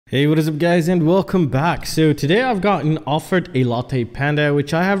Hey, what is up guys, and welcome back. So today I've gotten offered a LattePanda,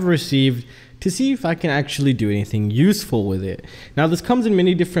 which I have received to see if I can actually do anything useful with it. Now this comes in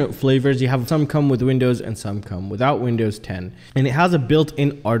many different flavors. You have some come with Windows and some come without Windows 10. And it has a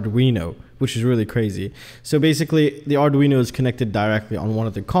built-in Arduino, which is really crazy. So basically the Arduino is connected directly on one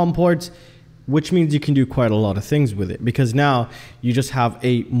of the COM ports, which means you can do quite a lot of things with it, because now you just have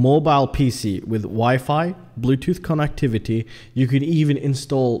a mobile PC with Wi-Fi, Bluetooth connectivity. You could even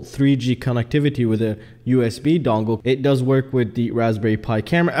install 3G connectivity with a USB dongle. It does work with the Raspberry Pi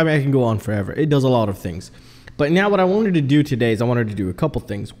camera. I mean, I can go on forever. It does a lot of things. But now what I wanted to do today is I wanted to do a couple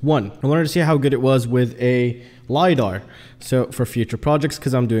things. One, I wanted to see how good it was with a LiDAR, so for future projects,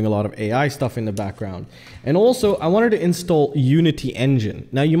 because I'm doing a lot of AI stuff in the background. And also I wanted to install Unity Engine.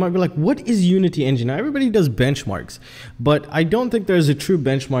 Now you might be like, what is Unity Engine? Now everybody does benchmarks, but I don't think there's a true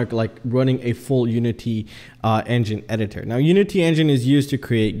benchmark like running a full Unity Engine editor. Now Unity Engine is used to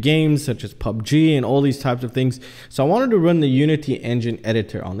create games such as PUBG and all these types of things. So I wanted to run the Unity Engine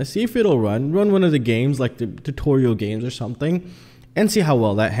editor on this, see if it'll run one of the games like the tutorial games or something, and see how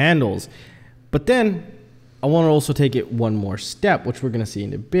well that handles. But then I want to also take it one more step, which we're going to see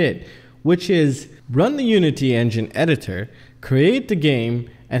in a bit, which is run the Unity Engine editor, create the game,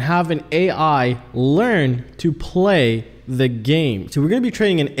 and have an AI learn to play the game. So we're going to be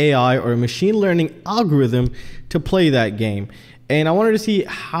training an AI or a machine learning algorithm to play that game. And I wanted to see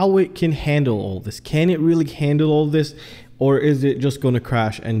how it can handle all this. Can it really handle all this? Or is it just going to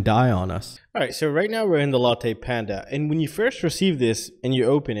crash and die on us? All right, so right now we're in the LattePanda. And when you first receive this and you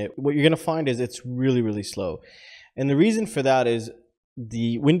open it, what you're going to find is it's really, really slow. And the reason for that is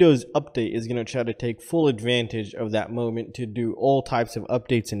the Windows update is going to try to take full advantage of that moment to do all types of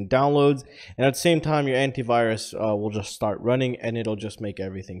updates and downloads. And at the same time, your antivirus will just start running and it'll just make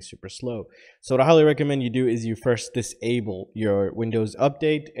everything super slow. So what I highly recommend you do is you first disable your Windows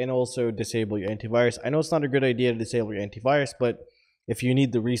update and also disable your antivirus. I know it's not a good idea to disable your antivirus, but if you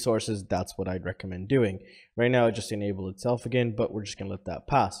need the resources, that's what I'd recommend doing. Right now, it just enabled itself again, but we're just going to let that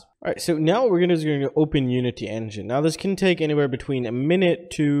pass. All right, so now what we're going to do is open Unity Engine. Now, this can take anywhere between a minute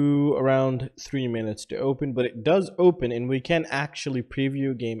to around 3 minutes to open, but it does open, and we can actually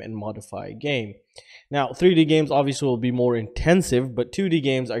preview a game and modify a game. Now, 3D games obviously will be more intensive, but 2D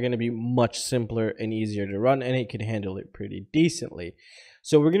games are going to be much simpler and easier to run, and it can handle it pretty decently.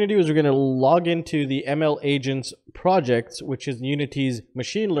 So what we're going to do is we're going to log into the ML Agents projects, which is Unity's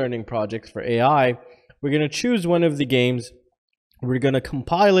machine learning projects for AI. We're going to choose one of the games. We're going to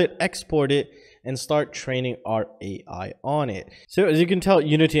compile it, export it, and start training our AI on it. So as you can tell,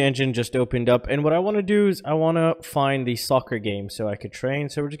 Unity Engine just opened up. And what I want to do is I want to find the soccer game so I could train.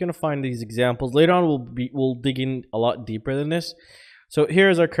 So we're just going to find these examples. Later on, we'll dig in a lot deeper than this. So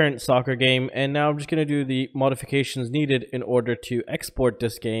here's our current soccer game, and now I'm just going to do the modifications needed in order to export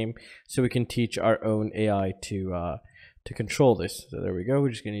this game so we can teach our own AI to control this. So there we go. We're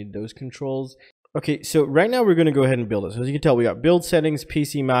just going to need those controls. Okay, so right now we're going to go ahead and build it. So as you can tell, we got build settings,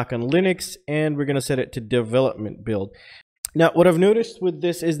 PC, Mac, and Linux, and we're going to set it to development build. Now, what I've noticed with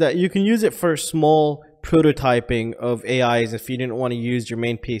this is that you can use it for small prototyping of AIs if you didn't want to use your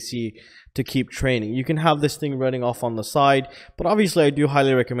main PC to keep training. You can have this thing running off on the side, but obviously I do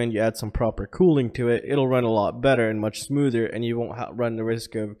highly recommend you add some proper cooling to it. It'll run a lot better and much smoother, and you won't run the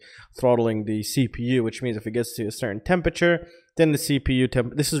risk of throttling the CPU, which means if it gets to a certain temperature, then the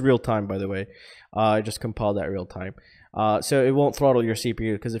CPU this is real time, by the way. I just compiled that real time. So it won't throttle your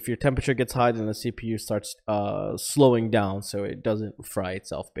CPU, because if your temperature gets high, then the CPU starts slowing down so it doesn't fry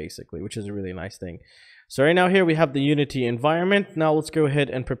itself, basically, which is a really nice thing. So right now here we have the Unity environment. Now let's go ahead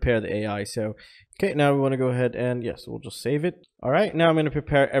and prepare the AI. So, okay, now we want to go ahead and yes, we'll just save it. All right, now I'm going to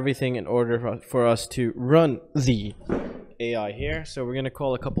prepare everything in order for us to run the AI here. So we're going to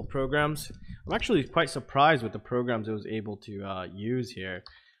call a couple programs. I'm actually quite surprised with the programs I was able to use here.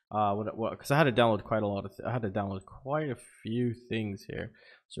 Because I had to download quite a lot of, I had to download quite a few things here.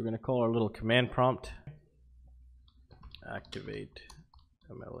 So we're going to call our little command prompt, activate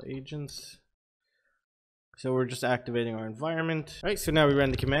ML agents. So we're just activating our environment. All right, so now we ran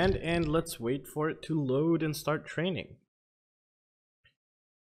the command, and let's wait for it to load and start training.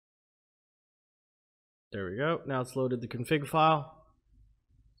 There we go. Now it's loaded the config file.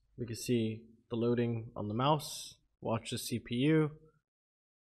 We can see the loading on the mouse. Watch the CPU.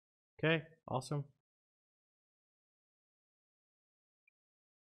 Okay, awesome.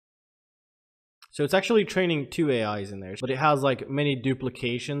 So it's actually training 2 AIs in there, but it has like many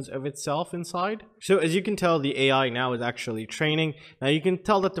duplications of itself inside. So as you can tell, the AI now is actually training. Now you can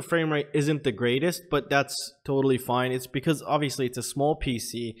tell that the frame rate isn't the greatest, but that's totally fine. It's because obviously it's a small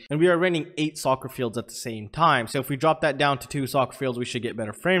PC and we are running 8 soccer fields at the same time. So if we drop that down to 2 soccer fields, we should get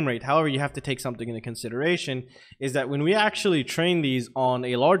better frame rate. However, you have to take something into consideration is that when we actually train these on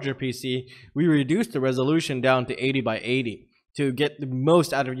a larger PC, we reduce the resolution down to 80 by 80 to get the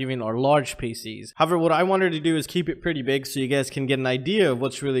most out of even our large PCs. However, what I wanted to do is keep it pretty big so you guys can get an idea of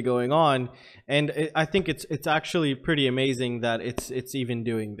what's really going on. And I think it's actually pretty amazing that it's even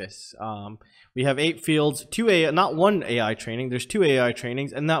doing this. We have 8 fields, 2 AI, not 1 AI training. There's 2 AI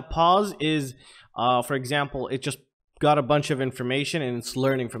trainings, and that pause is, for example, it just got a bunch of information and it's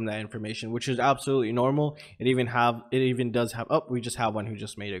learning from that information, which is absolutely normal. It even does have. Oh, we just have one who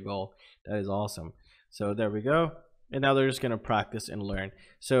just made a goal. That is awesome. So there we go. And now they're just going to practice and learn.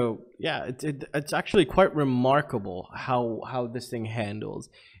 So yeah, it's actually quite remarkable how this thing handles.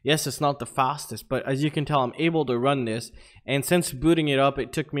 Yes, it's not the fastest, but as you can tell, I'm able to run this. And since booting it up,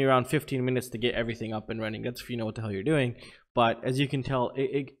 it took me around 15 minutes to get everything up and running. That's if you know what the hell you're doing. But as you can tell,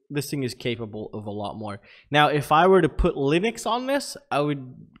 this thing is capable of a lot more. Now, if I were to put Linux on this, I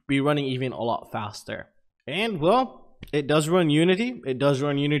would be running even a lot faster. And well, it does run Unity. It does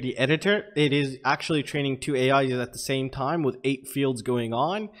run Unity Editor. It is actually training 2 AIs at the same time with 8 fields going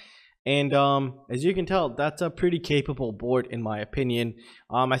on. And as you can tell, that's a pretty capable board in my opinion.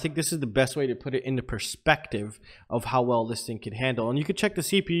 I think this is the best way to put it into perspective of how well this thing can handle. And you can check the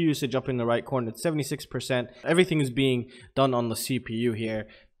CPU usage up in the right corner. It's 76%. Everything is being done on the CPU here.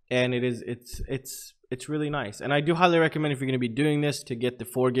 And it's really nice. And I do highly recommend if you're going to be doing this to get the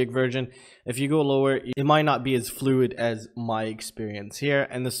 4 gig version. If you go lower, it might not be as fluid as my experience here.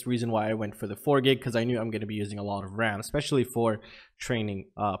 And this is the reason why I went for the 4 gig, because I knew I'm going to be using a lot of RAM, especially for training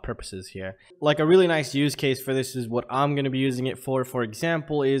purposes here. Like a really nice use case for this is what I'm going to be using it for. For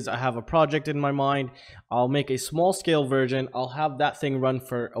example, is I have a project in my mind. I'll make a small scale version. I'll have that thing run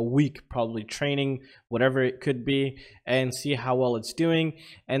for a week, probably training, whatever it could be, and see how well it's doing.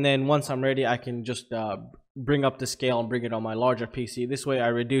 And then once I'm ready, I can just bring up the scale and bring it on my larger PC. This way I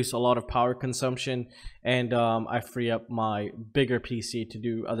reduce a lot of power consumption and I free up my bigger PC to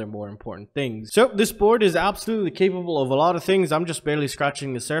do other more important things. So this board is absolutely capable of a lot of things. I'm just barely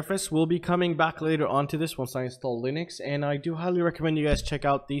scratching the surface. We'll be coming back later onto this once I install Linux, and I do highly recommend you guys check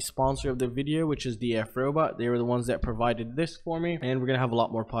out the sponsor of the video, which is DFRobot. They were the ones that provided this for me, and we're gonna have a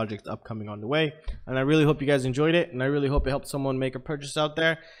lot more projects upcoming on the way. And I really hope you guys enjoyed it, and I really hope it helped someone make a purchase out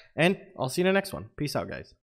there. And I'll see you in the next one. Peace out, guys.